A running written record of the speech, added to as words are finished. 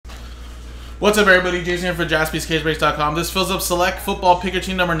What's up, everybody? Jason here for JaspysCaseBreaks.com. This fills up select football picker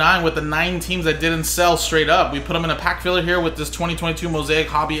team number 9 with the 9 teams that didn't sell straight up. We put them in a pack filler here with this 2022 Mosaic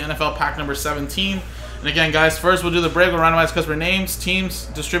Hobby NFL pack number 17. And again, guys, first we'll do the break. We'll randomize customer names, teams,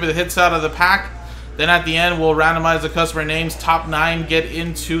 distribute the hits out of the pack. Then at the end, we'll randomize the customer names. Top 9 get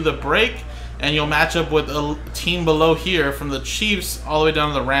into the break, and you'll match up with a team below here from the Chiefs all the way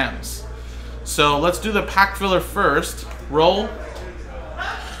down to the Rams. So let's do the pack filler first. Roll.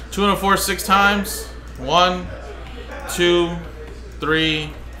 2 and a 4, 6 times. 1, 2,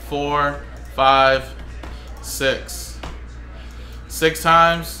 3, 4, 5, 6. 6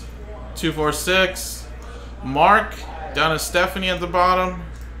 times. 2, 4, 6. Mark. Down to Stephanie at the bottom.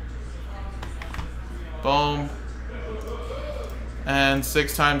 Boom. And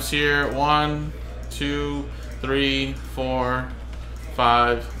 6 times here. 1, 2, 3, 4,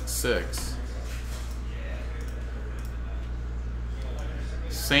 5, 6.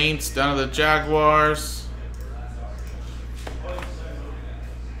 Saints down to the Jaguars.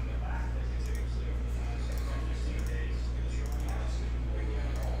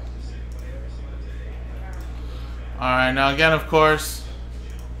 Alright, now again, of course,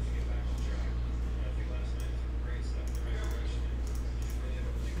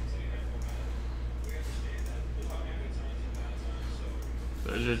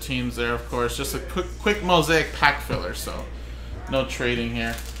 there's your teams there, of course. Just a quick Mosaic pack filler, so no trading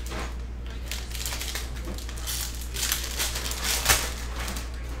here.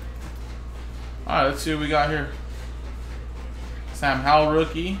 Alright, let's see what we got here. Sam Howell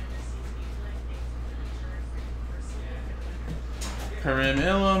rookie. Kareem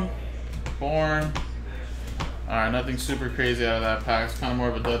Ilum. Bourne. Alright, nothing super crazy out of that pack. It's kind of more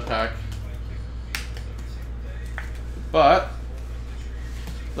of a dud pack. But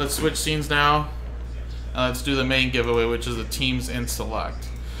let's switch scenes now. Let's do the main giveaway, which is the teams in select.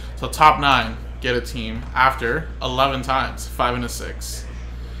 So top 9 get a team after 11 times, 5 and a 6.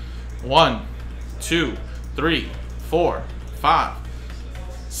 1, 2, 3, 4, 5,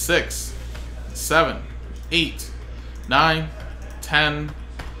 6, 7, 8, 9, 10,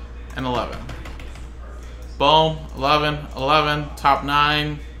 and 11. Boom, 11, 11, top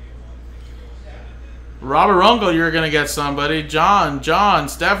 9. Robert Runkel, you're going to get somebody. John,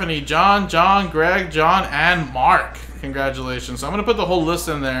 Stephanie, John, Greg, John, and Mark. Congratulations. So I'm going to put the whole list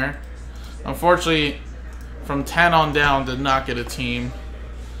in there. Unfortunately, from 10 on down, did not get a team.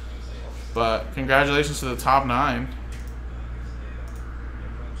 But congratulations to the top 9.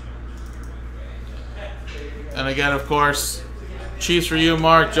 And again, of course, Chiefs for you,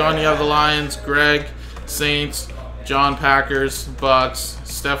 Mark. John, you have the Lions. Greg, Saints. John, Packers. Bucks.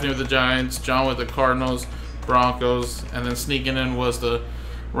 Stephanie with the Giants, John with the Cardinals, Broncos, and then sneaking in was the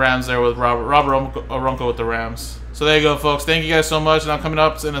Rams there with Robert Runkel with the Rams. So there you go, folks. Thank you guys so much. Now coming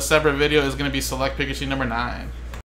up in a separate video is going to be select picker sheet number 9.